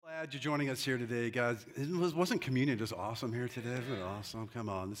Glad you're joining us here today, guys. Wasn't communion just awesome here today? Isn't it awesome? Come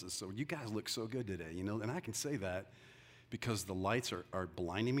on, you guys look so good today, and I can say that because the lights are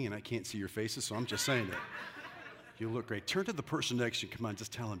blinding me and I can't see your faces, so I'm just saying it. You look great. Turn to the person next to you. Come on,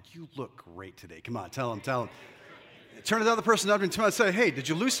 just tell them, you look great today. Come on, tell them. Turn to the other person up and say, hey, did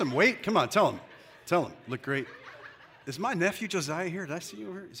you lose some weight? Come on, tell them, look great. Is my nephew Josiah here? Did I see you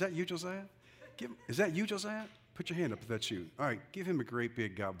over here? Is that you, Josiah? Is that you, Josiah? Put your hand up if that's you. All right, give him a great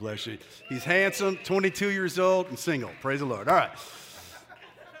big God bless you. He's handsome, 22 years old, and single. Praise the Lord. All right.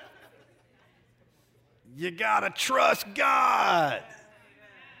 You got to trust God.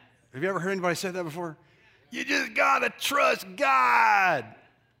 Have you ever heard anybody say that before? You just got to trust God.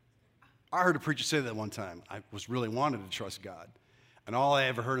 I heard a preacher say that one time. I was really wanted to trust God. And all I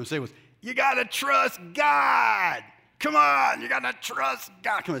ever heard him say was, you got to trust God. Come on, you got to trust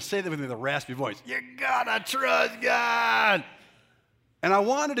God. Come on, say that with me with a raspy voice. You got to trust God. And I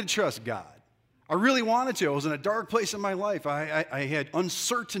wanted to trust God. I really wanted to. I was in a dark place in my life. I had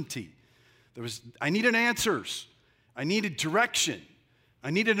uncertainty. I needed answers. I needed direction.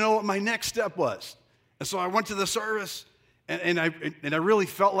 I needed to know what my next step was. And so I went to the service, and I really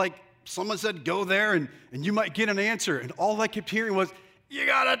felt like someone said, go there, and you might get an answer. And all I kept hearing was, you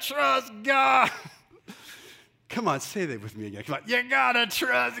got to trust God. Come on, say that with me again. Come on, you got to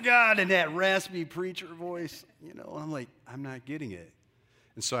trust God. In that raspy preacher voice, and I'm like, I'm not getting it.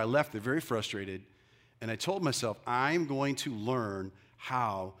 And so I left there very frustrated, and I told myself, I'm going to learn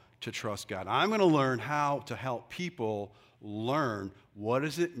how to trust God. I'm going to learn how to help people learn what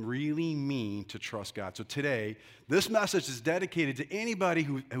does it really mean to trust God. So today, this message is dedicated to anybody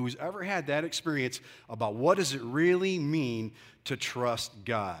who's ever had that experience about what does it really mean to trust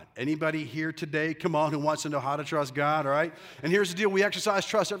God. Anybody here today, come on, who wants to know how to trust God, all right? And here's the deal. We exercise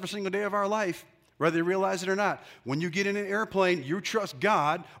trust every single day of our life, whether you realize it or not. When you get in an airplane, you trust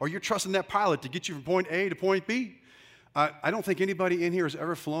God, or you're trusting that pilot to get you from point A to point B. I don't think anybody in here has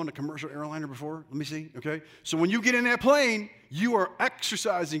ever flown a commercial airliner before. Let me see, okay? So when you get in that plane, you are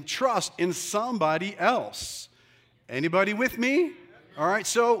exercising trust in somebody else. Anybody with me? All right,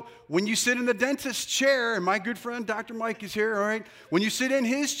 so when you sit in the dentist's chair, and my good friend Dr. Mike is here, all right? When you sit in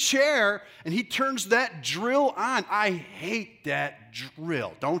his chair and he turns that drill on, I hate that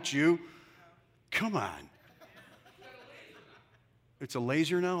drill, don't you? Come on. It's a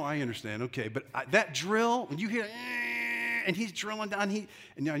laser now? I understand, okay. But that drill, when you hear and he's drilling down,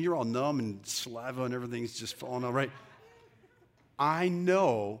 and you're all numb and saliva and everything's just falling out, right? I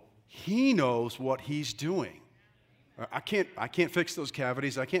know he knows what he's doing. I can't fix those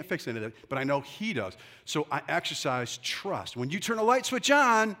cavities. I can't fix any of that, but I know he does. So I exercise trust. When you turn a light switch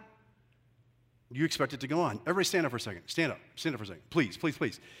on, you expect it to go on. Everybody stand up for a second. Stand up for a second. Please, please,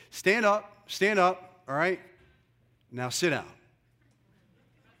 please. Stand up, all right? Now sit down.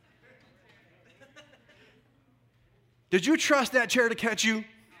 Did you trust that chair to catch you?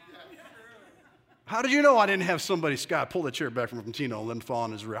 How did you know I didn't have somebody, Scott, pull the chair back from Tino and let him fall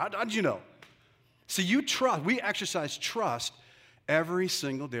on his rear? How did you know? See, you trust. We exercise trust every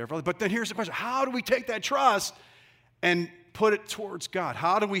single day of our life. But then here's the question. How do we take that trust and put it towards God?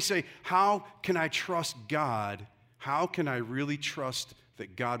 How do we say, how can I trust God? How can I really trust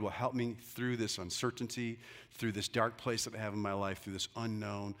that God will help me through this uncertainty, through this dark place that I have in my life, through this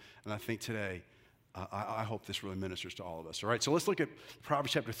unknown? And I think today, I hope this really ministers to all of us. All right, so let's look at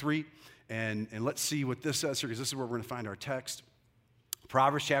Proverbs chapter 3, and let's see what this says here, because this is where we're going to find our text.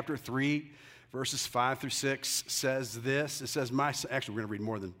 Proverbs chapter 3, verses 5 through 6 says this. It says, actually, we're going to read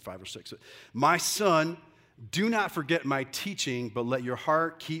more than 5 or 6. My son, do not forget my teaching, but let your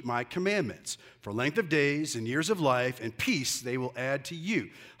heart keep my commandments. For length of days and years of life and peace they will add to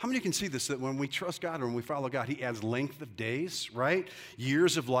you. How many can see this, that when we trust God or when we follow God, he adds length of days, right?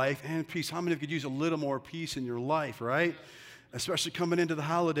 Years of life and peace. How many could use a little more peace in your life, right? Especially coming into the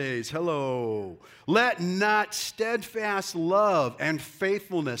holidays. Hello. Let not steadfast love and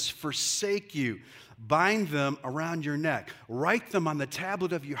faithfulness forsake you. Bind them around your neck. Write them on the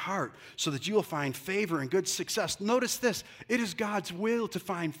tablet of your heart so that you will find favor and good success. Notice this. It is God's will to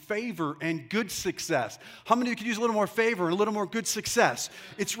find favor and good success. How many of you could use a little more favor and a little more good success?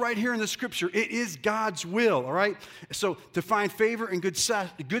 It's right here in the scripture. It is God's will, all right? So to find favor and good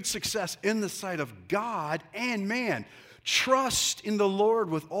success in the sight of God and man. Trust in the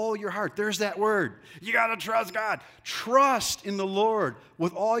Lord with all your heart. There's that word. You got to trust God. Trust in the Lord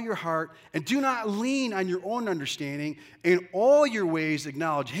with all your heart, and do not lean on your own understanding. In all your ways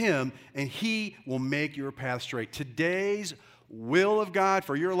acknowledge him, and he will make your path straight. Today's will of God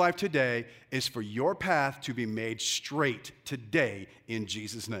for your life today is for your path to be made straight today in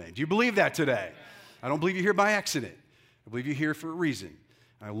Jesus' name. Do you believe that today? I don't believe you're here by accident. I believe you're here for a reason.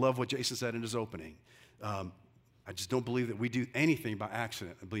 I love what Jason said in his opening. I just don't believe that we do anything by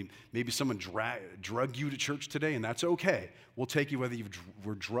accident. I believe maybe someone drug you to church today, and that's okay. We'll take you whether you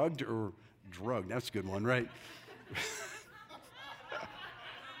were drugged or drugged. That's a good one, right?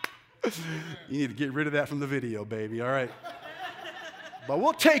 You need to get rid of that from the video, baby, all right? But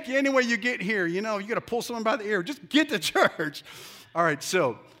we'll take you anyway you get here. You know, you got to pull someone by the ear. Just get to church. All right,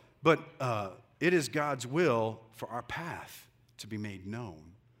 but it is God's will for our path to be made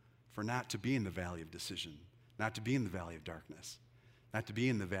known, for not to be in the valley of decision, not to be in the valley of darkness, not to be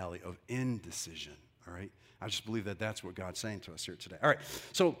in the valley of indecision, all right? I just believe that that's what God's saying to us here today. All right,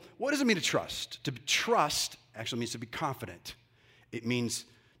 so what does it mean to trust? To trust actually means to be confident. It means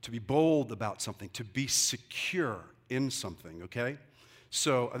to be bold about something, to be secure in something, okay?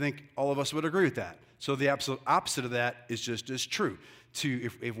 So I think all of us would agree with that. So the absolute opposite of that is just as true.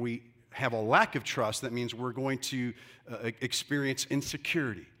 If we have a lack of trust, that means we're going to experience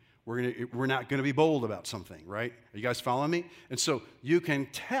insecurity. We're not going to be bold about something, right? Are you guys following me? And so you can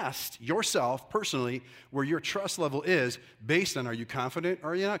test yourself personally where your trust level is based on, are you confident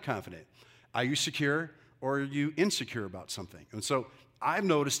or are you not confident? Are you secure or are you insecure about something? And so I've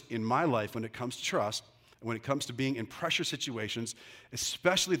noticed in my life when it comes to trust, when it comes to being in pressure situations,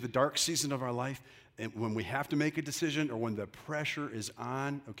 especially the dark season of our life, and when we have to make a decision or when the pressure is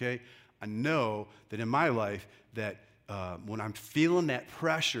on, okay, I know that in my life that when I'm feeling that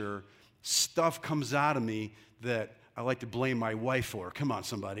pressure, stuff comes out of me that I like to blame my wife for. Come on,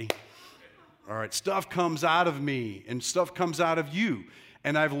 somebody. All right, stuff comes out of me and stuff comes out of you.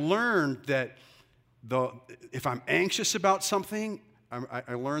 And I've learned that if I'm anxious about something,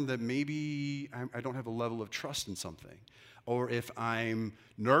 I learned that maybe I don't have a level of trust in something. Or if I'm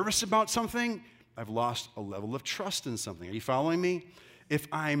nervous about something, I've lost a level of trust in something. Are you following me? If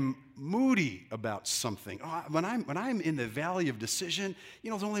I'm moody about something, when I'm in the valley of decision, you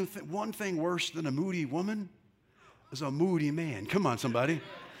know, there's only one thing worse than a moody woman is a moody man. Come on, somebody.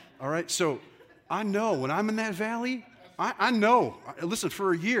 All right, so I know when I'm in that valley, I know. Listen,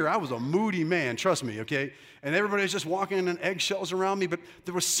 for a year, I was a moody man, trust me, okay? And everybody was just walking on eggshells around me, but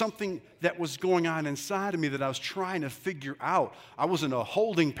there was something that was going on inside of me that I was trying to figure out. I was in a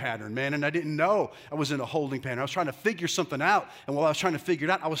holding pattern, man, and I didn't know I was in a holding pattern. I was trying to figure something out, and while I was trying to figure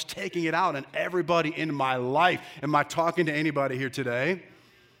it out, I was taking it out on everybody in my life. Am I talking to anybody here today?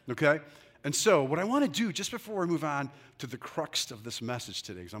 Okay? And so what I want to do, just before we move on to the crux of this message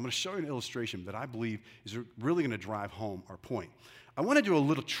today, is I'm going to show you an illustration that I believe is really going to drive home our point. I want to do a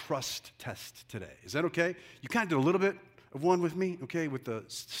little trust test today. Is that okay? You kind of did a little bit of one with me, okay, with the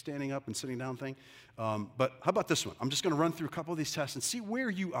standing up and sitting down thing. But how about this one? I'm just going to run through a couple of these tests and see where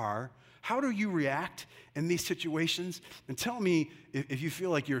you are. How do you react in these situations? And tell me if you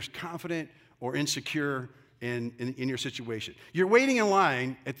feel like you're confident or insecure in your situation. You're waiting in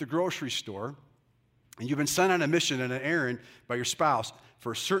line at the grocery store, and you've been sent on a mission and an errand by your spouse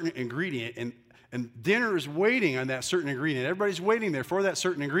for a certain ingredient, and dinner is waiting on that certain ingredient. Everybody's waiting there for that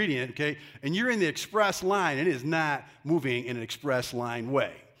certain ingredient, okay? And you're in the express line, and it is not moving in an express line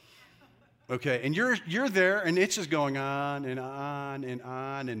way. Okay, and you're there, and it's just going on and on and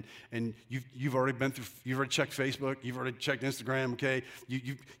on, and you've already been through, you've already checked Facebook, you've already checked Instagram, okay,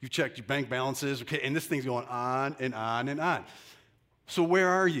 you've checked your bank balances, okay, and this thing's going on and on and on. So where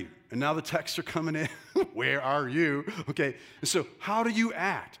are you? And now the texts are coming in. Where are you? Okay, and so how do you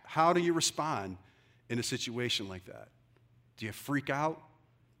act? How do you respond in a situation like that? Do you freak out?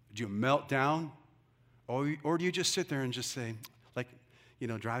 Do you melt down? Or do you just sit there and just say, like, you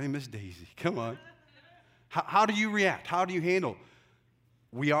know, driving Miss Daisy, come on. How do you react? How do you handle?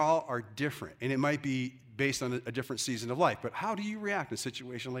 We all are different, and it might be based on a different season of life, but how do you react in a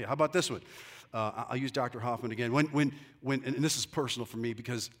situation like that? How about this one? I'll use Dr. Hoffman again. When, and this is personal for me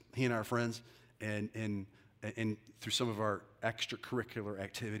because he and I are friends, and through some of our extracurricular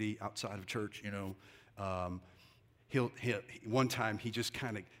activity outside of church, you know, one time he just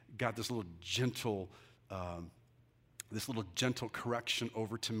kind of got this little gentle correction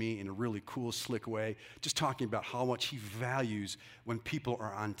over to me in a really cool, slick way, just talking about how much he values when people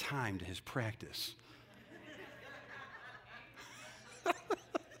are on time to his practice.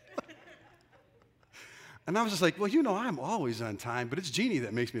 And I was just like, well, you know, I'm always on time, but it's Jeannie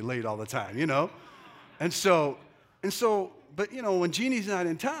that makes me late all the time, you know? And so, but you know, when Jeannie's not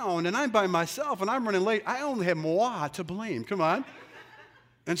in town and I'm by myself and I'm running late, I only have moi to blame, come on.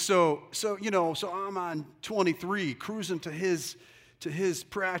 And so I'm on 23 cruising to his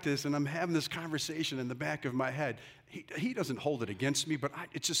practice, and I'm having this conversation in the back of my head. He doesn't hold it against me, but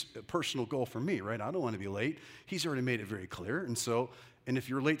it's just a personal goal for me, right? I don't want to be late. He's already made it very clear, and if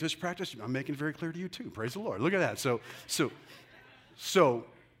you're late to his practice, I'm making it very clear to you too. Praise the Lord. Look at that. So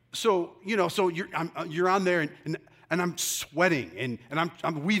so you're on there and I'm sweating and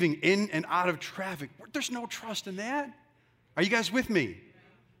I'm weaving in and out of traffic. There's no trust in that. Are you guys with me?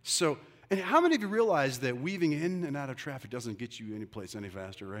 So, and how many of you realize that weaving in and out of traffic doesn't get you any place any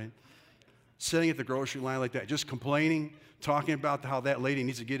faster, right? Sitting at the grocery line like that, just complaining, talking about how that lady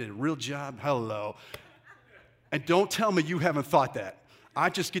needs to get a real job. Hello. And don't tell me you haven't thought that. I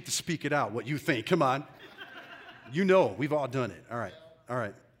just get to speak it out, what you think. Come on. You know, we've all done it. All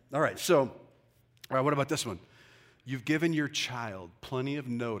right. So, all right, what about this one? You've given your child plenty of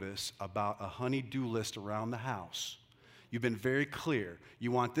notice about a honey-do list around the house. You've been very clear.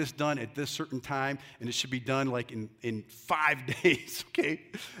 You want this done at this certain time, and it should be done like in 5 days, okay?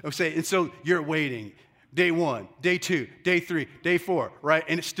 And so you're waiting. Day 1, day 2, day 3, day 4, right?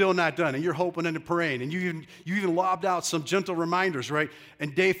 And it's still not done, and you're hoping and praying, and you even lobbed out some gentle reminders, right?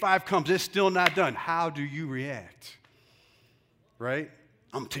 And day 5 comes, it's still not done. How do you react, right?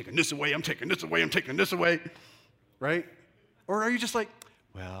 I'm taking this away, I'm taking this away, I'm taking this away, right? Or are you just like,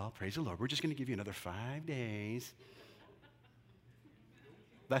 well, praise the Lord, we're just going to give you another 5 days.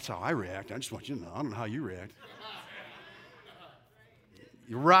 That's how I react. I just want you to know. I don't know how you react.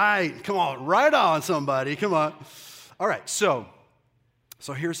 You're right. Come on. Right on, somebody. Come on. All right. So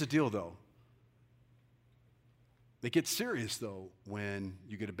here's the deal, though. It gets serious, though, when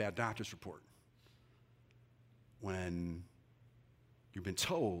you get a bad doctor's report. When you've been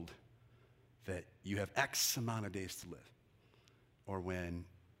told that you have X amount of days to live. Or when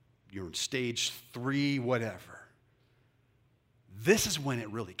you're in stage 3, whatever. This is when it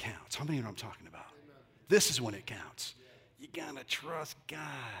really counts. How many of you know what I'm talking about? Amen. This is when it counts. You gotta trust God.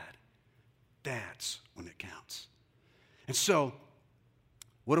 That's when it counts. And so,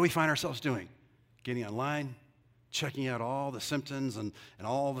 what do we find ourselves doing? Getting online, checking out all the symptoms and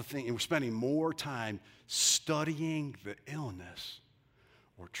all the things, and we're spending more time studying the illness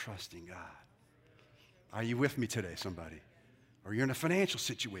or trusting God. Are you with me today, somebody? Or you're in a financial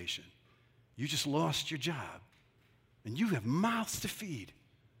situation. You just lost your job. And you have mouths to feed.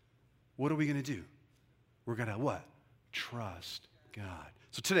 What are we going to do? We're going to what? Trust God.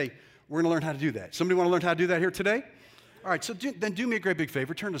 So today, we're going to learn how to do that. Somebody want to learn how to do that here today? All right, so then do me a great big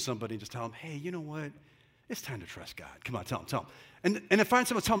favor. Turn to somebody and just tell them, hey, you know what? It's time to trust God. Come on, tell them. And if find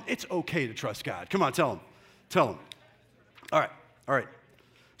someone, tell them it's okay to trust God. Come on, tell them. All right.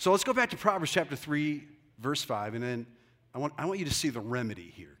 So let's go back to Proverbs chapter 3, verse 5, and then I want you to see the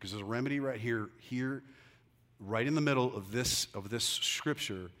remedy here, because there's a remedy right here, right in the middle of this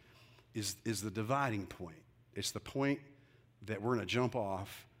scripture is the dividing point. It's the point that we're going to jump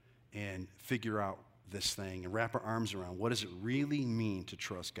off and figure out this thing and wrap our arms around what does it really mean to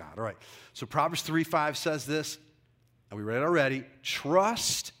trust God. All right, so Proverbs 3:5 says this, and we read it already,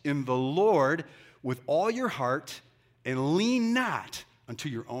 trust in the Lord with all your heart and lean not unto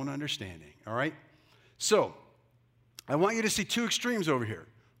your own understanding. All right, so I want you to see two extremes over here.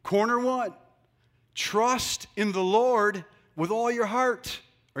 Corner one, trust in the Lord with all your heart.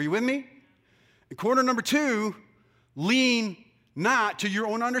 Are you with me? And corner number 2, lean not to your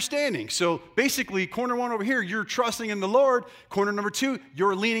own understanding. So basically, corner 1 over here, you're trusting in the Lord. Corner number 2,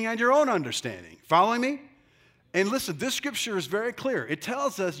 you're leaning on your own understanding. Following me? And listen, this scripture is very clear. It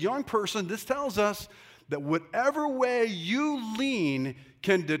tells us, young person, this tells us that whatever way you lean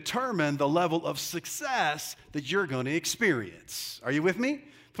can determine the level of success that you're going to experience. Are you with me?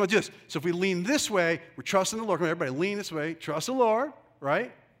 Come on, just so if we lean this way, we're trusting the Lord. Come on, everybody, lean this way. Trust the Lord,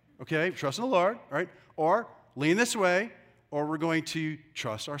 right? Okay, trust in the Lord, right? Or lean this way, or we're going to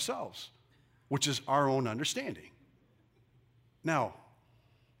trust ourselves, which is our own understanding. Now,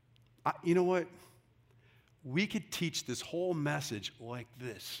 you know what? We could teach this whole message like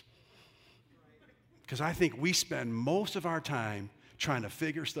this, because I think we spend most of our time trying to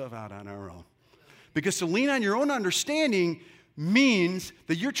figure stuff out on our own. Because to lean on your own understanding means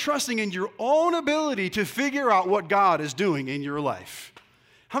that you're trusting in your own ability to figure out what God is doing in your life.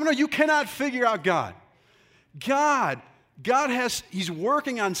 How many of you cannot figure out God? God He's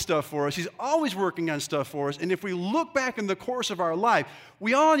working on stuff for us. He's always working on stuff for us. And if we look back in the course of our life,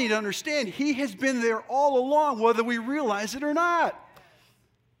 we all need to understand He has been there all along, whether we realize it or not.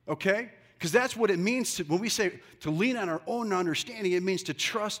 Okay? Because that's what it means when we say to lean on our own understanding, it means to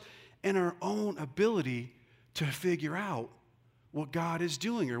trust in our own ability to figure out what God is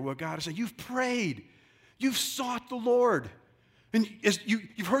doing or what God is saying. You've prayed. You've sought the Lord. And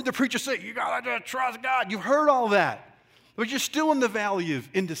you've heard the preacher say, you got to trust God. You've heard all that. But you're still in the valley of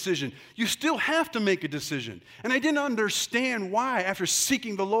indecision. You still have to make a decision. And I didn't understand why after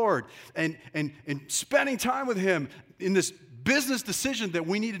seeking the Lord and spending time with Him in this business decision that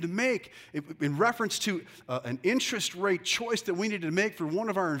we needed to make in reference to an interest rate choice that we needed to make for one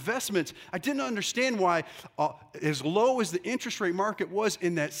of our investments. I didn't understand why, as low as the interest rate market was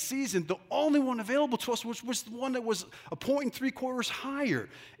in that season, the only one available to us was the one that was a 0.75 higher.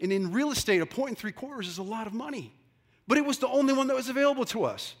 And in real estate, a 0.75 is a lot of money. But it was the only one that was available to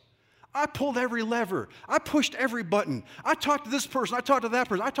us. I pulled every lever. I pushed every button. I talked to this person. I talked to that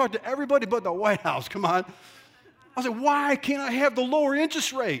person. I talked to everybody but the White House. Come on. I was like, why can't I have the lower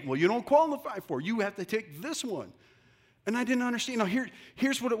interest rate? Well, you don't qualify for it. You have to take this one. And I didn't understand. Now,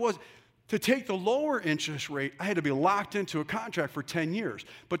 here's what it was. To take the lower interest rate, I had to be locked into a contract for 10 years.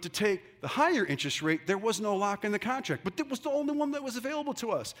 But to take the higher interest rate, there was no lock in the contract. But it was the only one that was available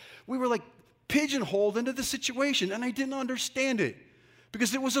to us. We were like pigeonholed into the situation, and I didn't understand it.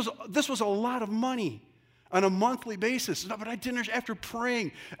 Because this was a lot of money on a monthly basis. No, but I didn't, after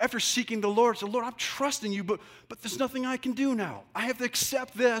praying, after seeking the Lord, I said, Lord, I'm trusting you, but there's nothing I can do now. I have to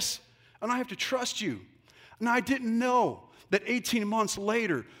accept this, and I have to trust you. Now, I didn't know that 18 months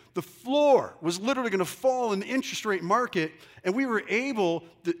later, the floor was literally going to fall in the interest rate market, and we were able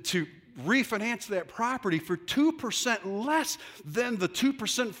to refinance that property for 2% less than the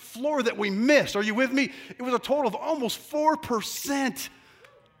 2% floor that we missed. Are you with me? It was a total of almost 4%.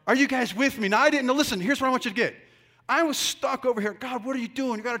 Are you guys with me? Now, I didn't know. Listen, here's what I want you to get. I was stuck over here. God, what are you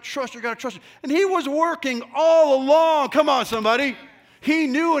doing? You got to trust. You got to trust. And he was working all along. Come on, somebody. He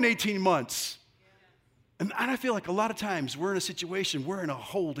knew in 18 months. And I feel like a lot of times we're in a situation, we're in a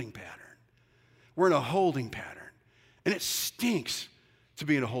holding pattern. We're in a holding pattern. And it stinks to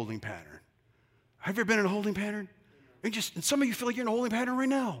be in a holding pattern. Have you ever been in a holding pattern? And some of you feel like you're in a holding pattern right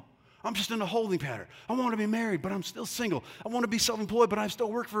now. I'm just in a holding pattern. I want to be married, but I'm still single. I want to be self-employed, but I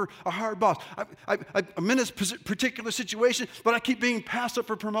still work for a hard boss. I'm in this particular situation, but I keep being passed up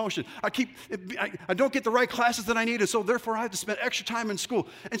for promotion. I don't get the right classes that I need, and so therefore I have to spend extra time in school.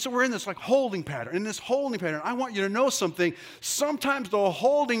 And so we're in this like holding pattern. In this holding pattern, I want you to know something. Sometimes the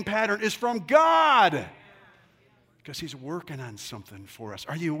holding pattern is from God because he's working on something for us.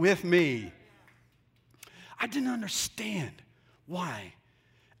 Are you with me? I didn't understand why.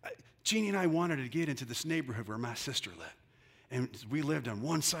 Jeannie and I wanted to get into this neighborhood where my sister lived. And we lived on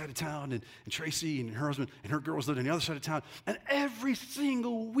one side of town, and Tracy and her husband and her girls lived on the other side of town. And every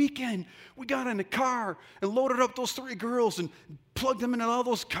single weekend, we got in the car and loaded up those three girls and plugged them into all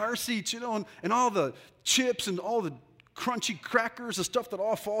those car seats, and all the chips and all the crunchy crackers, the stuff that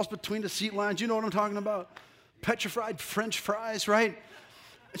all falls between the seat lines. You know what I'm talking about? Petrified French fries, right?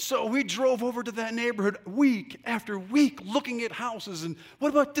 So we drove over to that neighborhood week after week looking at houses, and what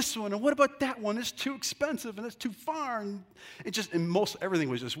about this one, and what about that one? It's too expensive, and it's too far, and everything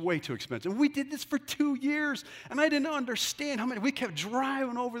was just way too expensive. And we did this for 2 years, and I didn't understand how many. We kept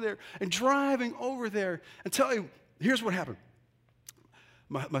driving over there and tell you, here's what happened.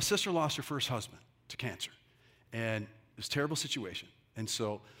 My sister lost her first husband to cancer, and it was a terrible situation. And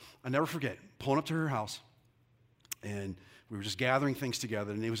so I'll never forget pulling up to her house, and we were just gathering things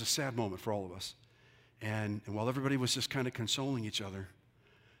together, and it was a sad moment for all of us. And while everybody was just kind of consoling each other,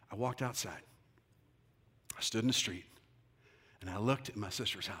 I walked outside. I stood in the street, and I looked at my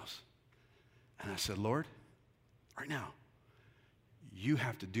sister's house. And I said, Lord, right now, you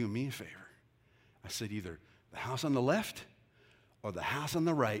have to do me a favor. I said, either the house on the left or the house on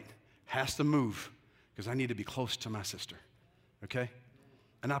the right has to move because I need to be close to my sister, okay?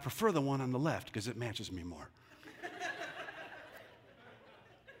 And I prefer the one on the left because it matches me more.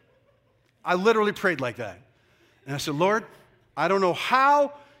 I literally prayed like that. And I said, Lord, I don't know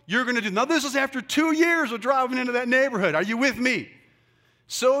how you're going to do. Now, this is after 2 years of driving into that neighborhood. Are you with me?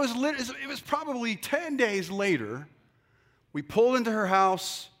 So it was probably 10 days later, we pulled into her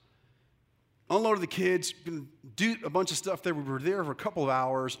house, unloaded the kids, do a bunch of stuff there. We were there for a couple of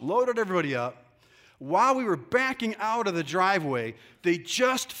hours, loaded everybody up. While we were backing out of the driveway, they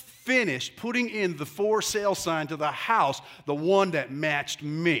just finished putting in the for sale sign to the house, the one that matched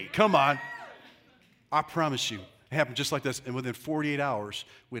me. Come on. I promise you, it happened just like this. And within 48 hours,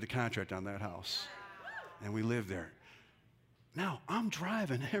 we had a contract on that house. And we lived there. Now, I'm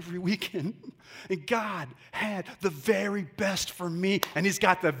driving every weekend, and God had the very best for me, and he's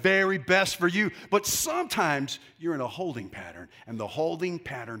got the very best for you. But sometimes you're in a holding pattern, and the holding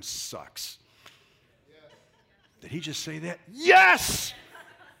pattern sucks. Did he just say that? Yes!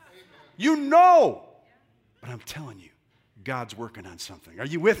 You know. But I'm telling you, God's working on something. Are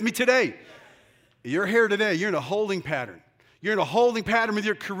you with me today? You're here today. You're in a holding pattern. You're in a holding pattern with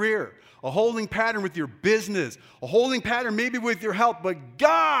your career, a holding pattern with your business, a holding pattern maybe with your health, but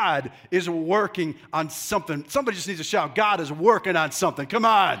God is working on something. Somebody just needs to shout, God is working on something. Come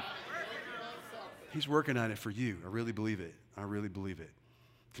on. He's working on it for you. I really believe it.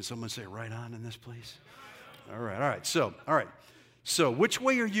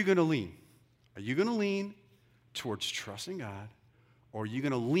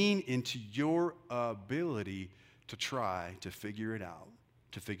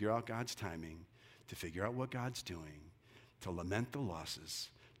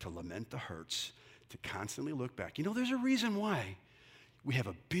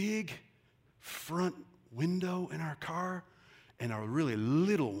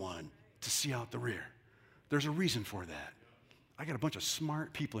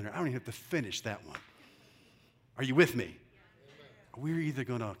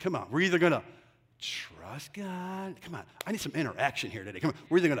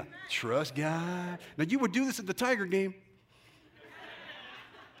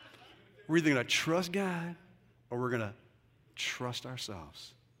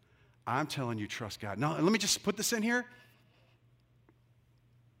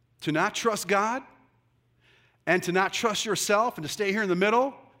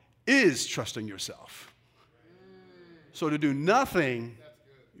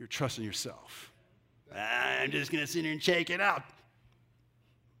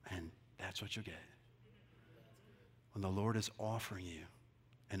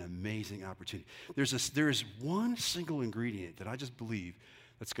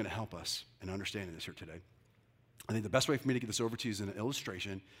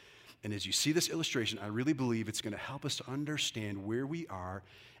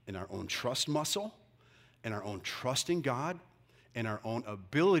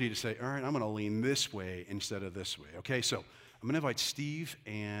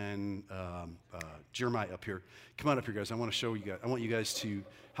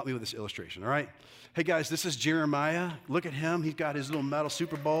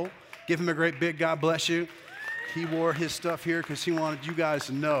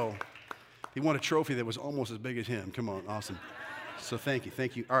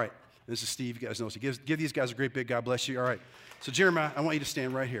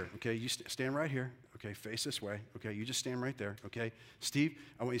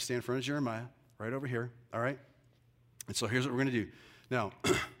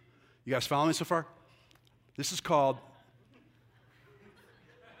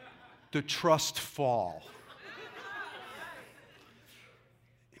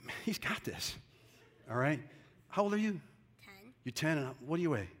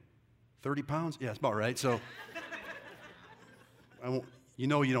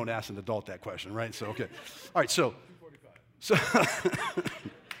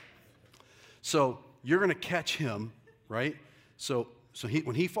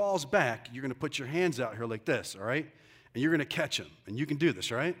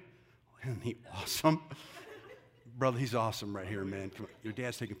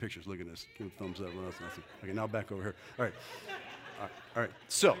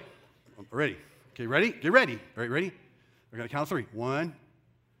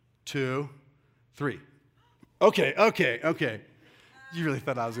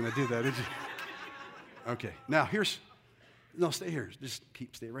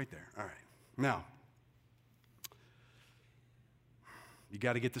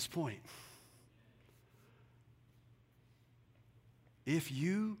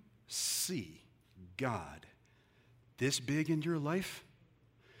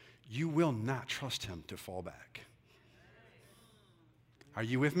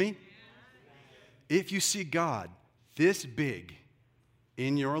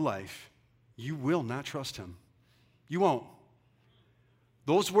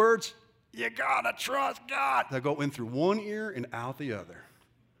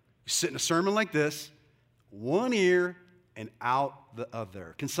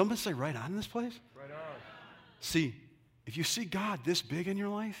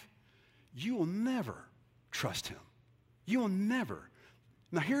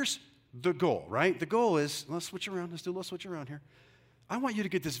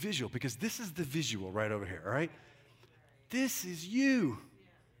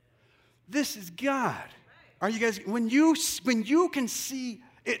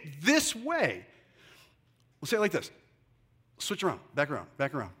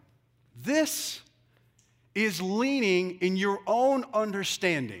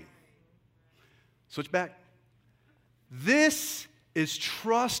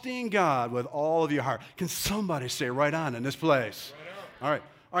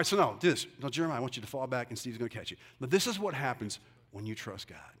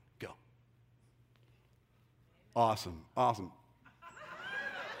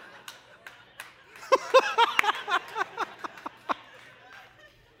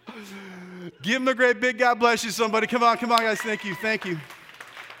 Give them a great big God bless you, somebody. Come on, guys. Thank you.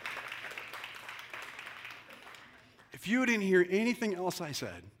 If you didn't hear anything else I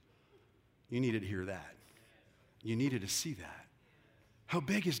said, you needed to hear that. You needed to see that. How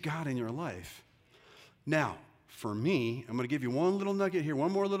big is God in your life? Now, for me, I'm going to give you one little nugget here,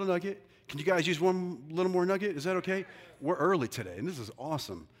 one more little nugget. Can you guys use one little more nugget? Is that okay? We're early today, and this is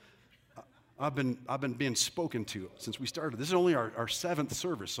awesome. I've been being spoken to since we started. This is only our seventh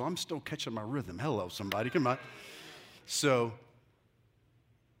service, so I'm still catching my rhythm. Hello, somebody. Come on. So,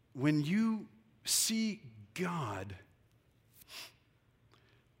 when you see God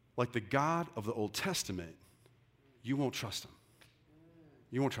like the God of the Old Testament, you won't trust him.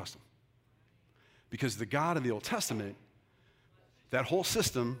 You won't trust him. Because the God of the Old Testament, that whole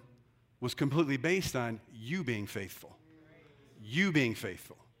system was completely based on you being faithful. You being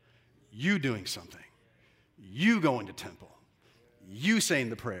faithful. You doing something. You going to temple. You saying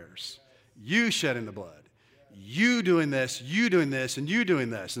the prayers. You shedding the blood. You doing this, and you doing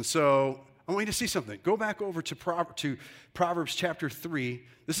this. And so I want you to see something. Go back over to Proverbs chapter 3.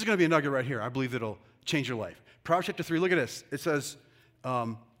 This is going to be a nugget right here. I believe it'll change your life. Proverbs chapter 3, look at this. It says,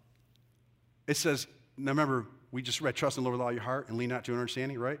 now remember, we just read, trust in the Lord with all your heart and lean not to your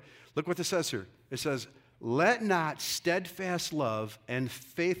understanding, right? Look what this says here. It says, let not steadfast love and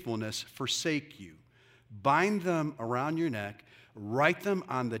faithfulness forsake you. Bind them around your neck. Write them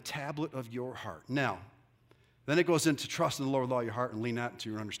on the tablet of your heart. Now, then it goes into trust in the Lord with all your heart and lean not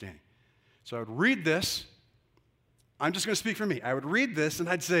into your understanding. So I would read this. I'm just going to speak for me. I would read this and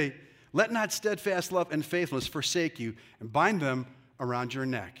I'd say, let not steadfast love and faithfulness forsake you, and bind them around your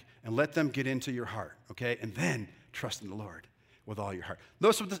neck, and let them get into your heart, okay? And then trust in the Lord with all your heart.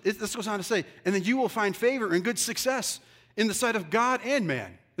 Notice what this goes on to say, and then you will find favor and good success in the sight of God and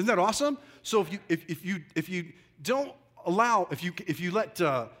man. Isn't that awesome? So if you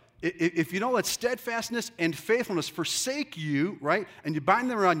don't let steadfastness and faithfulness forsake you, right, and you bind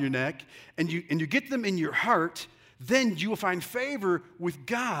them around your neck, and you get them in your heart, then you will find favor with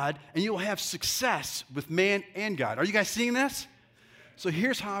God, and you will have success with man and God. Are you guys seeing this? So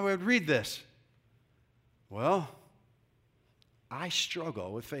here's how I would read this. Well, I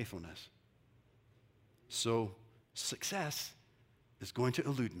struggle with faithfulness. So success is going to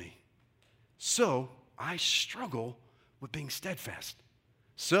elude me. So I struggle with being steadfast.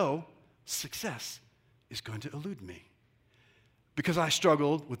 So success is going to elude me. Because I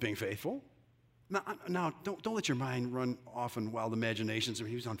struggled with being faithful. Now, don't let your mind run off in wild imaginations. I mean,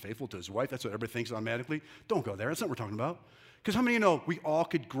 he was unfaithful to his wife. That's what everybody thinks automatically. Don't go there. That's not what we're talking about. Because how many of you know we all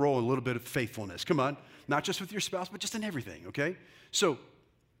could grow a little bit of faithfulness? Come on. Not just with your spouse, but just in everything, okay? So,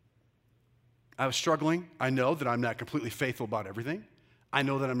 I was struggling. I know that I'm not completely faithful about everything. I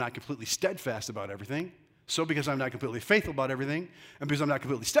know that I'm not completely steadfast about everything. So because I'm not completely faithful about everything, and because I'm not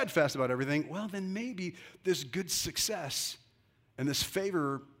completely steadfast about everything, well, then maybe this good success and this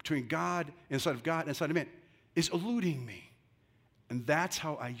favor between God, inside of God, and inside of man, is eluding me. And that's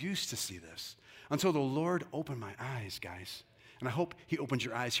how I used to see this. Until the Lord opened my eyes, guys. And I hope he opens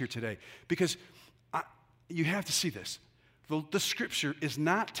your eyes here today. Because you have to see this. The scripture is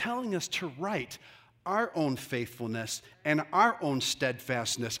not telling us to write our own faithfulness and our own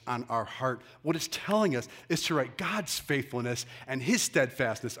steadfastness on our heart. What it's telling us is to write God's faithfulness and his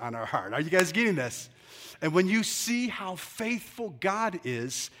steadfastness on our heart. Are you guys getting this? And when you see how faithful God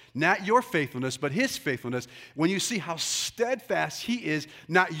is, not your faithfulness, but his faithfulness, when you see how steadfast he is,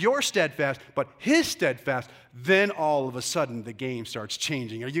 not your steadfast, but his steadfast, then all of a sudden the game starts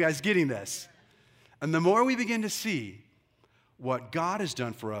changing. Are you guys getting this? And the more we begin to see what God has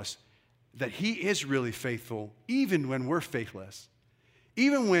done for us, that he is really faithful, even when we're faithless,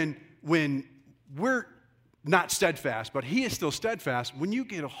 even when we're not steadfast, but he is still steadfast, when you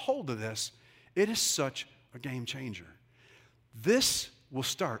get a hold of this, it is such a game changer. This will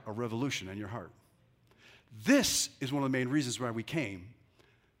start a revolution in your heart. This is one of the main reasons why we came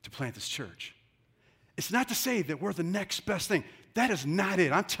to plant this church. It's not to say that we're the next best thing. That is not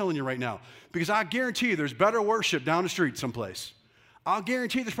it. I'm telling you right now. Because I guarantee you there's better worship down the street someplace. I'll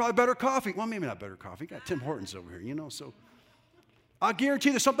guarantee there's probably better coffee. Well, maybe not better coffee. Got Tim Hortons over here, so. I'll guarantee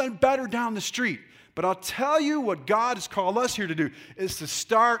there's something better down the street. But I'll tell you what God has called us here to do is to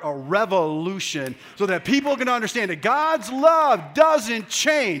start a revolution so that people can understand that God's love doesn't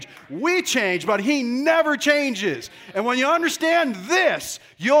change. We change, but he never changes. And when you understand this,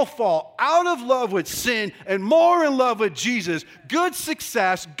 you'll fall out of love with sin and more in love with Jesus. Good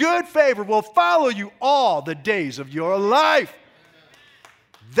success, good favor will follow you all the days of your life.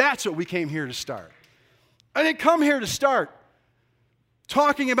 That's what we came here to start. I didn't come here to start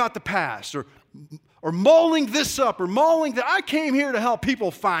talking about the past or or mauling this up or mauling that. I came here to help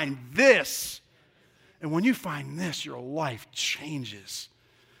people find this. And when you find this, your life changes.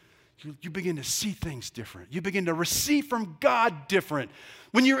 You begin to see things different. You begin to receive from God different.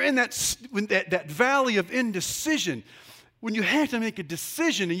 When you're in that valley of indecision, when you have to make a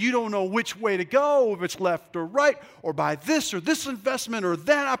decision and you don't know which way to go, if it's left or right, or buy this or this investment or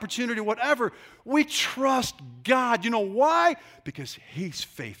that opportunity, whatever, we trust God. You know why? Because He's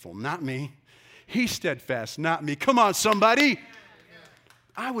faithful, not me. He's steadfast, not me. Come on, somebody.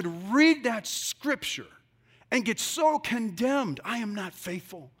 I would read that scripture and get so condemned. I am not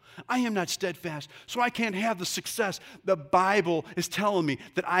faithful. I am not steadfast, so I can't have the success the Bible is telling me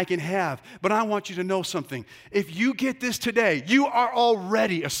that I can have. But I want you to know something. If you get this today, you are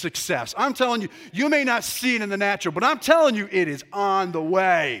already a success. I'm telling you, you may not see it in the natural, but I'm telling you, it is on the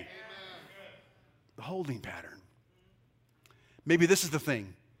way. Amen. The holding pattern. Maybe this is the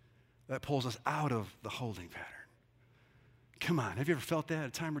thing that pulls us out of the holding pattern. Come on, have you ever felt that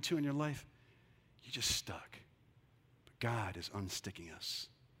a time or two in your life? You just stuck. But God is unsticking us.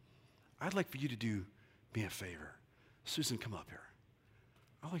 I'd like for you to do me a favor. Susan, come up here.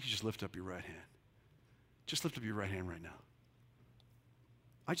 I'd like you to just lift up your right hand. Just lift up your right hand right now.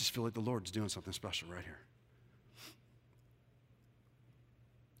 I just feel like the Lord's doing something special right here.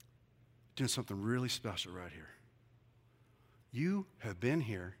 Doing something really special right here. You have been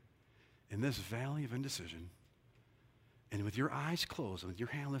here in this valley of indecision, and with your eyes closed and with your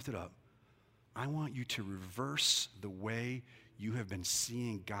hand lifted up, I want you to reverse the way you have been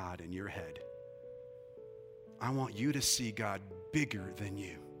seeing God in your head. I want you to see God bigger than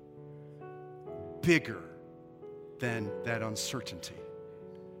you, bigger than that uncertainty,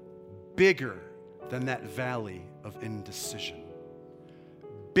 bigger than that valley of indecision,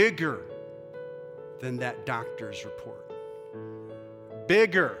 bigger than that doctor's report,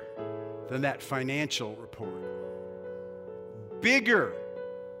 bigger than that financial report, bigger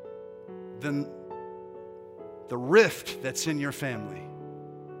than the rift that's in your family,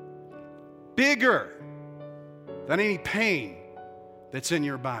 bigger than any pain that's in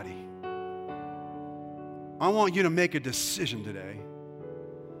your body. I want you to make a decision today,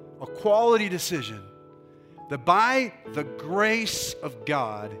 a quality decision, that by the grace of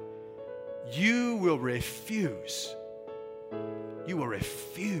God, you will refuse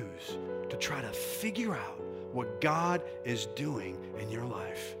to try to figure out what God is doing in your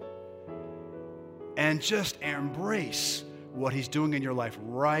life. And just embrace what He's doing in your life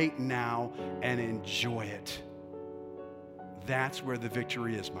right now and enjoy it. That's where the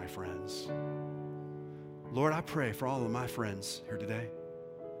victory is, my friends. Lord, I pray for all of my friends here today.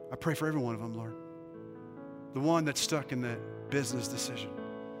 I pray for every one of them, Lord. The one that's stuck in that business decision.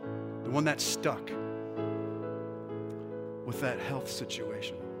 The one that's stuck with that health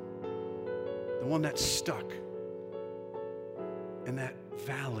situation. The one that's stuck in that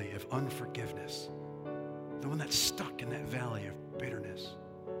valley of unforgiveness. The one that's stuck in that valley of bitterness.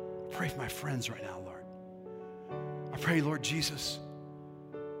 I pray for my friends right now, Lord. I pray, Lord Jesus,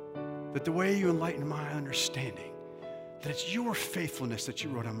 that the way you enlighten my understanding, that it's your faithfulness that you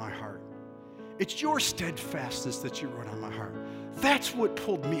wrote on my heart. It's your steadfastness that you wrote on my heart. That's what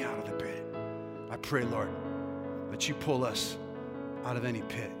pulled me out of the pit. I pray, Lord, that you pull us out of any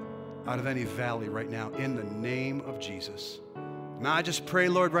pit, out of any valley right now, in the name of Jesus. Now I just pray,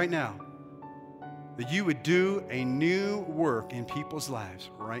 Lord, right now, that you would do a new work in people's lives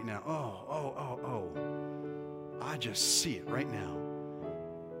right now. Oh. I just see it right now.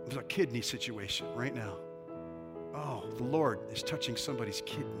 There's a kidney situation right now. Oh, the Lord is touching somebody's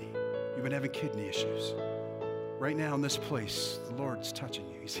kidney. You've been having kidney issues. Right now in this place, the Lord's touching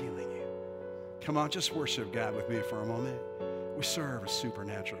you. He's healing you. Come on, just worship God with me for a moment. We serve a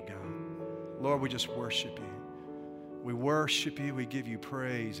supernatural God. Lord, we just worship you. We worship you. We give you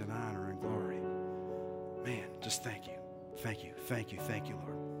praise and honor and glory. Man, just thank you. Thank you. Thank you. Thank you,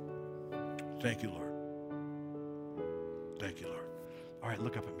 Lord. Thank you, Lord. Thank you, Lord. All right,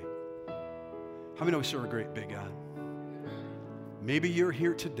 look up at me. How many know we serve a great big God? Maybe you're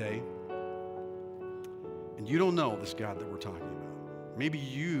here today and you don't know this God that we're talking about. Maybe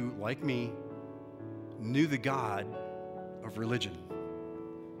you, like me, knew the God of religion,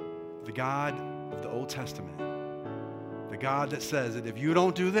 the God of the Old Testament, the God that says that if you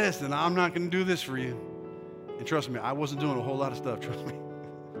don't do this, then I'm not going to do this for you. And trust me, I wasn't doing a whole lot of stuff, trust me.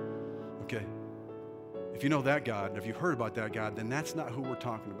 Okay. If you know that God, and if you've heard about that God, then that's not who we're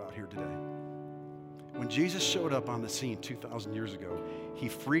talking about here today. When Jesus showed up on the scene 2,000 years ago, he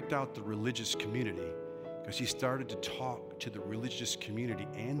freaked out the religious community because he started to talk to the religious community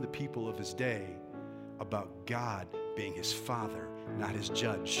and the people of his day about God being his father, not his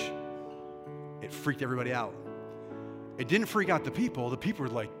judge. it freaked everybody out. It didn't freak out the people. The people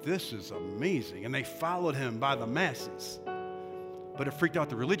were like, this is amazing. And they followed him by the masses. But it freaked out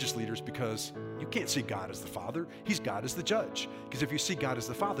the religious leaders because you can't see God as the Father. He's God as the judge. Because if you see God as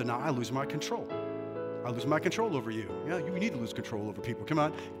the Father, now I lose my control. I lose my control over you. Yeah, you need to lose control over people. Come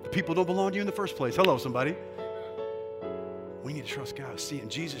on. The people don't belong to you in the first place. Hello, somebody. We need to trust God. See,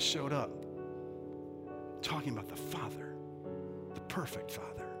 and Jesus showed up talking about the Father, the perfect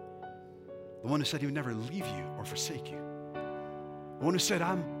Father, the one who said he would never leave you or forsake you, the one who said,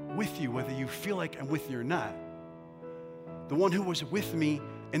 I'm with you whether you feel like I'm with you or not, the one who was with me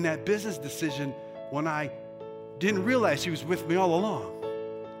in that business decision when I didn't realize he was with me all along,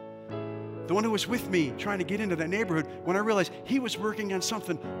 the one who was with me trying to get into that neighborhood when I realized he was working on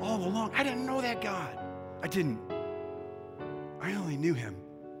something all along. I didn't know that God. I didn't. I only knew him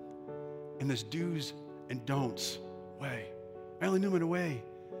in this do's and don'ts way. I only knew him in a way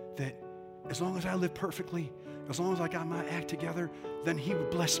that as long as I lived perfectly, as long as I got my act together, then he would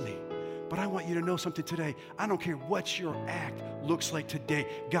bless me. But I want you to know something today. I don't care what your act looks like today.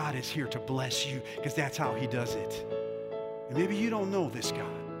 God is here to bless you because that's how he does it. And maybe you don't know this God.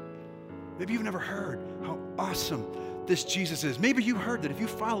 Maybe you've never heard how awesome this Jesus is. Maybe you heard that if you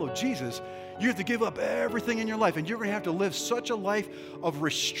follow Jesus, you have to give up everything in your life and you're going to have to live such a life of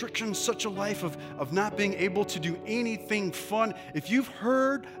restrictions, such a life of not being able to do anything fun. If you've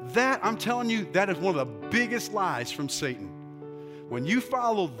heard that, I'm telling you, that is one of the biggest lies from Satan. When you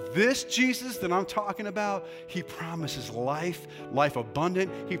follow this Jesus that I'm talking about, he promises life, life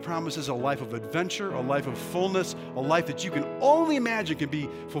abundant. He promises a life of adventure, a life of fullness, a life that you can only imagine can be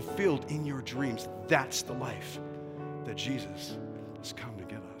fulfilled in your dreams. That's the life that Jesus has come to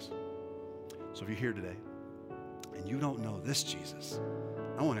give us. So if you're here today and you don't know this Jesus,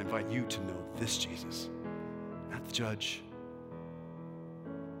 I want to invite you to know this Jesus, not the judge,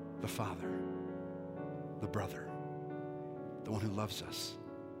 the Father, the brother, the one who loves us,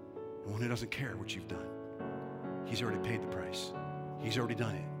 the one who doesn't care what you've done. He's already paid the price. He's already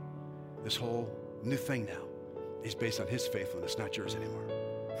done it. This whole new thing now is based on his faithfulness, not yours anymore.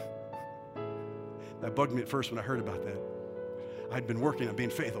 That bugged me at first when I heard about that. I'd been working on being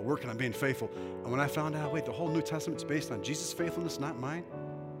faithful, working on being faithful. And when I found out, wait, the whole New Testament's based on Jesus' faithfulness, not mine,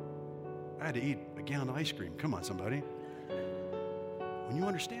 I had to eat a gallon of ice cream. Come on, somebody. When you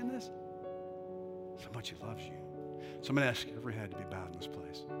understand this, so much he loves you. So I'm going to ask every head to be bowed in this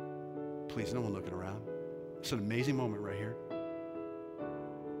place. Please, no one looking around. It's an amazing moment right here.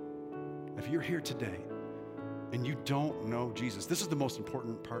 If you're here today and you don't know Jesus, this is the most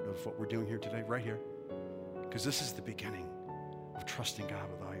important part of what we're doing here today, right here. Because this is the beginning of trusting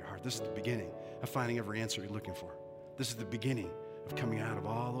God with all your heart. This is the beginning of finding every answer you're looking for. This is the beginning of coming out of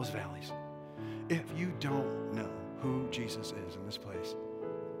all those valleys. If you don't know who Jesus is in this place,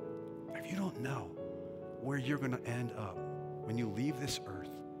 if you don't know where you're going to end up when you leave this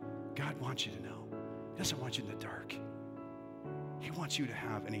earth, God wants you to know. He doesn't want you in the dark. He wants you to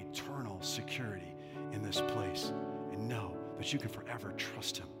have an eternal security in this place and know that you can forever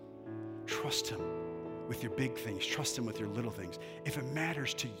trust him. Trust him with your big things. Trust him with your little things. If it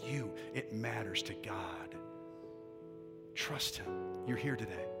matters to you, it matters to God. Trust him. You're here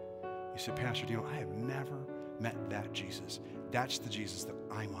today. You say, Pastor Dino, I have never met that Jesus. That's the Jesus that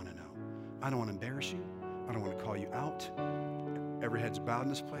I want to know. I don't want to embarrass you. I don't want to call you out. Every head's bowed in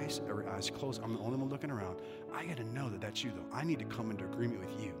this place. Every eye's closed. I'm the only one looking around. I got to know that that's you, though. I need to come into agreement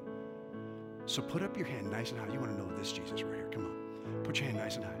with you. So put up your hand nice and high. You want to know this Jesus right here. Come on. Put your hand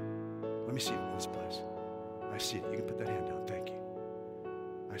nice and high. Let me see it in this place. I see it. You can put that hand down. Thank you.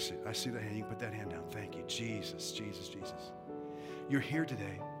 I see it. I see that hand. You can put that hand down. Thank you. Jesus, Jesus, Jesus. You're here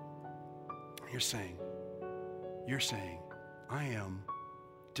today. You're saying, I am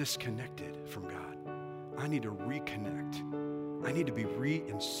disconnected from God. I need to reconnect. I need to be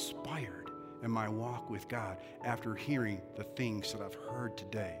re-inspired in my walk with God after hearing the things that I've heard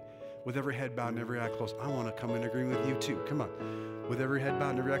today. With every head bowed and every eye closed, I want to come in agreement with you too. Come on. With every head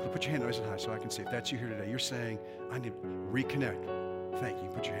bowed and every eye closed, put your hand nice and high so I can see. If that's you here today, you're saying, I need to reconnect. Thank you.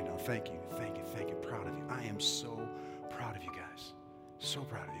 Put your hand down. Thank you. Thank you. Thank you. Proud of you. I am so proud of you guys. So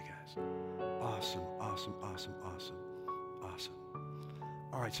proud of you guys. Awesome, awesome, awesome, awesome, awesome.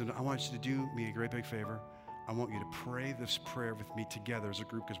 All right, so I want you to do me a great big favor. I want you to pray this prayer with me together as a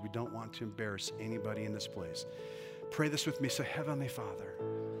group because we don't want to embarrass anybody in this place. Pray this with me. Say, Heavenly Father,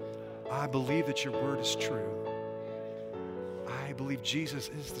 I believe that your word is true. I believe Jesus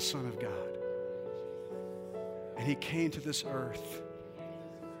is the Son of God. And he came to this earth.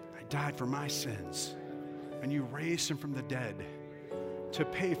 I died for my sins. And you raised him from the dead to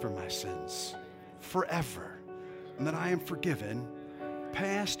pay for my sins forever. And that I am forgiven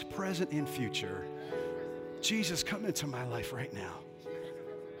past, present, and future. Jesus, come into my life right now.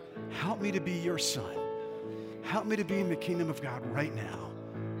 Help me to be your son. Help me to be in the kingdom of God right now.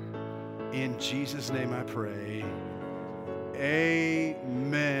 In Jesus' name I pray.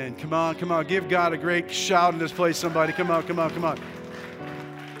 Amen. Come on, come on. Give God a great shout in this place, somebody. Come on, come on, come on.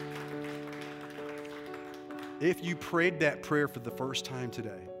 If you prayed that prayer for the first time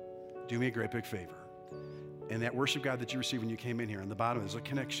today, do me a great big favor. And that worship guide that you received when you came in here, on the bottom is a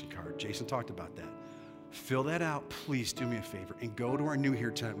connection card. Jason talked about that. Fill that out. Please do me a favor and go to our New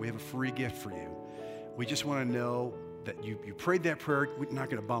Here tent. We have a free gift for you. We just want to know that you prayed that prayer. We're not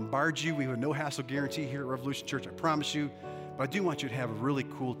going to bombard you. We have a no hassle guarantee here at Revolution Church, I promise you. But I do want you to have a really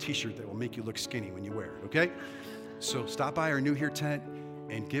cool t-shirt that will make you look skinny when you wear it, okay? So stop by our New Here tent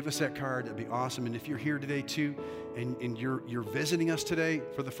and give us that card. That'd be awesome. And if you're here today too, and you're visiting us today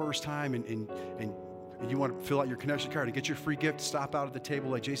for the first time, and you want to fill out your connection card and get your free gift, stop out at the table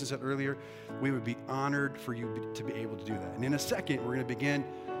like Jason said earlier, we would be honored for you to be able to do that. And in a second, we're going to begin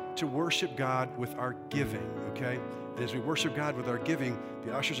to worship God with our giving, okay? And as we worship God with our giving,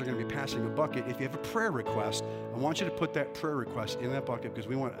 the ushers are going to be passing a bucket. If you have a prayer request, I want you to put that prayer request in that bucket because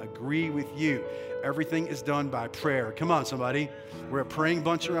we want to agree with you. Everything is done by prayer. Come on, somebody. We're a praying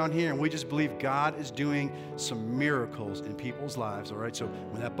bunch around here, and we just believe God is doing some miracles in people's lives, all right? So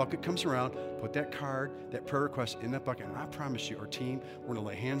when that bucket comes around, put that card, that prayer request in that bucket, and I promise you, our team, we're going to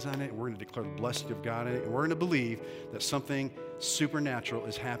lay hands on it, and we're going to declare the blessing of God in it, and we're going to believe that something supernatural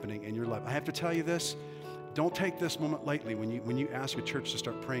is happening in your life. I have to tell you this. Don't take this moment lightly when you ask a church to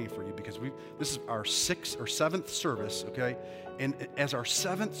start praying for you, because this is our 6th or 7th service, okay? And as our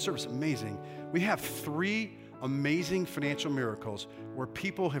 7th service, amazing, we have 3 amazing financial miracles where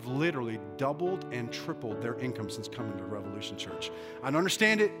people have literally doubled and tripled their income since coming to Revolution Church. I don't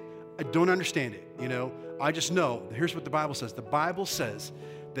understand it. I don't understand it, you know. I just know, here's what the Bible says. The Bible says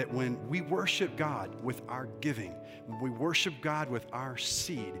that when we worship God with our giving, when we worship God with our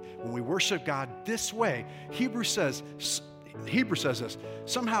seed, when we worship God this way, Hebrews says this,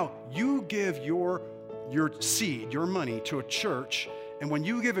 somehow you give your seed, your money to a church, and when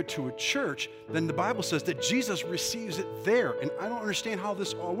you give it to a church, then the Bible says that Jesus receives it there. And I don't understand how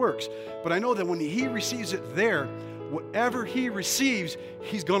this all works, but I know that when he receives it there, whatever he receives,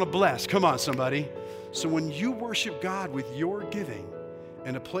 he's going to bless. Come on, somebody. So when you worship God with your giving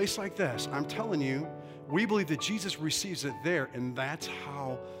in a place like this, I'm telling you, we believe that Jesus receives it there, and that's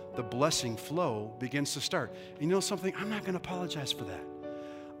how the blessing flow begins to start. And you know something? I'm not going to apologize for that.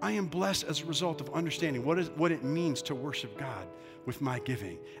 I am blessed as a result of understanding what it means to worship God with my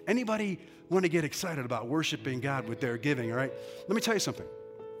giving. Anybody want to get excited about worshiping God with their giving, all right? Let me tell you something.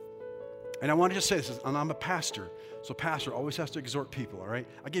 And I want to just say this, and I'm a pastor, so pastor always has to exhort people, all right?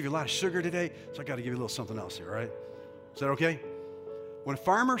 I gave you a lot of sugar today, so I got to give you a little something else here, all right? Is that okay? When a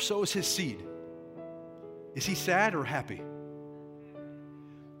farmer sows his seed, is he sad or happy?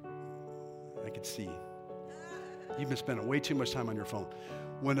 I could see. You've been spending way too much time on your phone.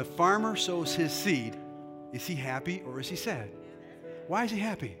 When a farmer sows his seed, is he happy or is he sad? Why is he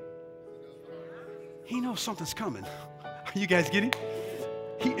happy? He knows something's coming. Are you guys getting?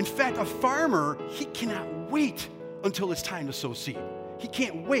 In fact, a farmer, he cannot wait until it's time to sow seed. He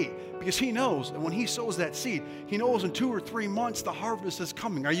can't wait because he knows that when he sows that seed, he knows in 2 or 3 months the harvest is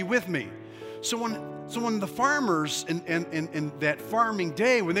coming. Are you with me? So when the farmers in that farming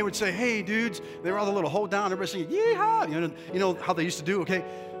day, when they would say, hey, dudes, they were all a little hold down, everybody singing, yeehaw, you know how they used to do, okay?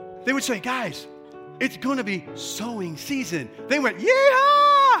 They would say, guys, it's going to be sowing season. They went,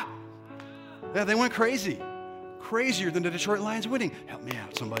 yeehaw! Yeah, they went crazy. Crazier than the Detroit Lions winning. Help me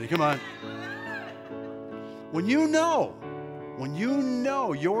out, somebody, come on. When you know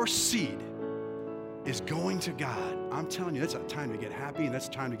your seed is going to God, I'm telling you, that's a time to get happy and that's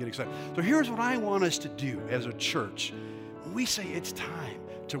a time to get excited. So here's what I want us to do as a church. When we say it's time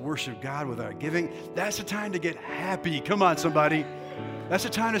to worship God with our giving, that's the time to get happy. Come on, somebody. That's the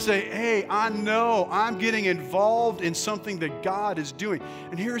time to say, hey, I know I'm getting involved in something that God is doing.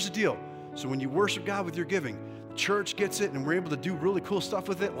 And here's the deal. So when you worship God with your giving, the church gets it and we're able to do really cool stuff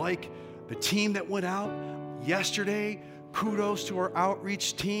with it, like the team that went out yesterday. Kudos to our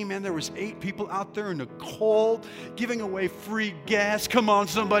outreach team, and there was 8 people out there in the cold giving away free gas. Come on,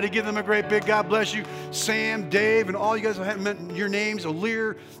 somebody, give them a great big God bless you. Sam, Dave, and all you guys, I haven't met your names,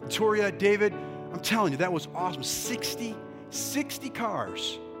 Alir, Victoria, David. I'm telling you, that was awesome. 60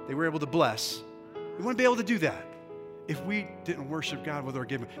 cars they were able to bless. We wouldn't be able to do that if we didn't worship God with our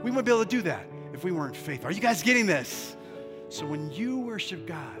giving. We wouldn't be able to do that if we weren't faithful. Are you guys getting this? So when you worship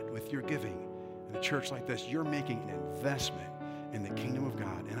God with your giving, in a church like this, you're making an investment in the kingdom of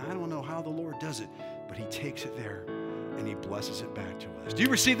God. And I don't know how the Lord does it, but he takes it there. and he blesses it back to us. Do you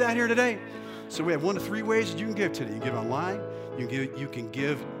receive that here today? So we have 1 to 3 ways that you can give today. You can give online, you can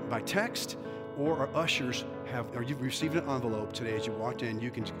give by text, or our ushers or you've received an envelope today as you walked in,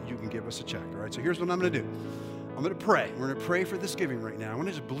 you can give us a check, all right? So here's what I'm going to do. I'm going to pray. We're going to pray for this giving right now. I want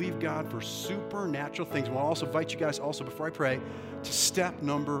to just believe God for supernatural things. We'll also invite you guys also, before I pray, to step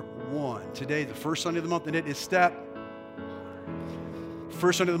number 1. Today, the first Sunday of the month, and it is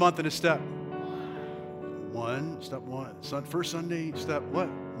first Sunday of the month, and it's step 1. Step 1. First Sunday, step what?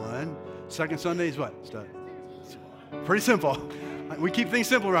 1. Second Sunday is what? Step. Pretty simple. We keep things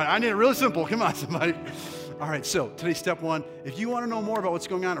simple around. I need it really simple. Come on, somebody. All right, so today's step 1. If you want to know more about what's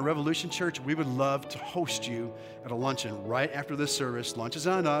going on at Revolution Church, we would love to host you at a luncheon right after this service. Lunch is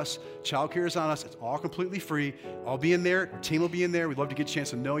on us. Childcare is on us. It's all completely free. I'll be in there. Our team will be in there. We'd love to get a chance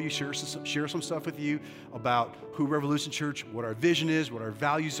to know you, share some stuff with you about who Revolution Church, what our vision is, what our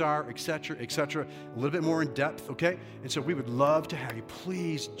values are, et cetera, a little bit more in depth, okay? And so we would love to have you.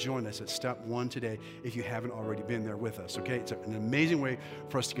 Please join us at step 1 today if you haven't already been there with us, okay? It's an amazing way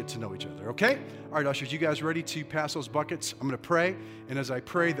for us to get to know each other, okay? All right, ushers, you guys ready to pass those buckets? I'm going to pray, and as I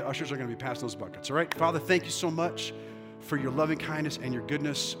pray, the ushers are going to be passing those buckets, all right? Father, thank you so much for your loving kindness and your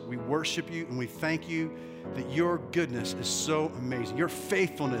goodness. We worship you, and we thank you that your goodness is so amazing. Your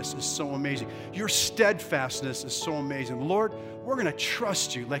faithfulness is so amazing. Your steadfastness is so amazing. Lord, we're going to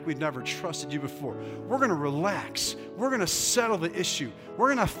trust you like we've never trusted you before. We're going to relax. We're going to settle the issue.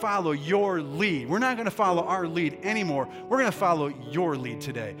 We're going to follow your lead. We're not going to follow our lead anymore. We're going to follow your lead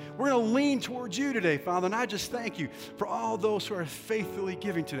today. We're going to lean towards you today, Father, and I just thank you for all those who are faithfully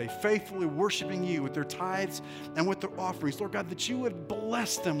giving today, faithfully worshiping you with their tithes and with their offerings. Lord God, that you would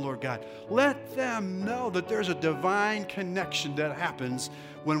bless them, Lord God. Let them know that there's a divine connection that happens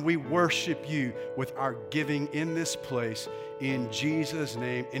when we worship you with our giving in this place. In Jesus'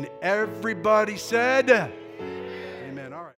 name. And everybody said,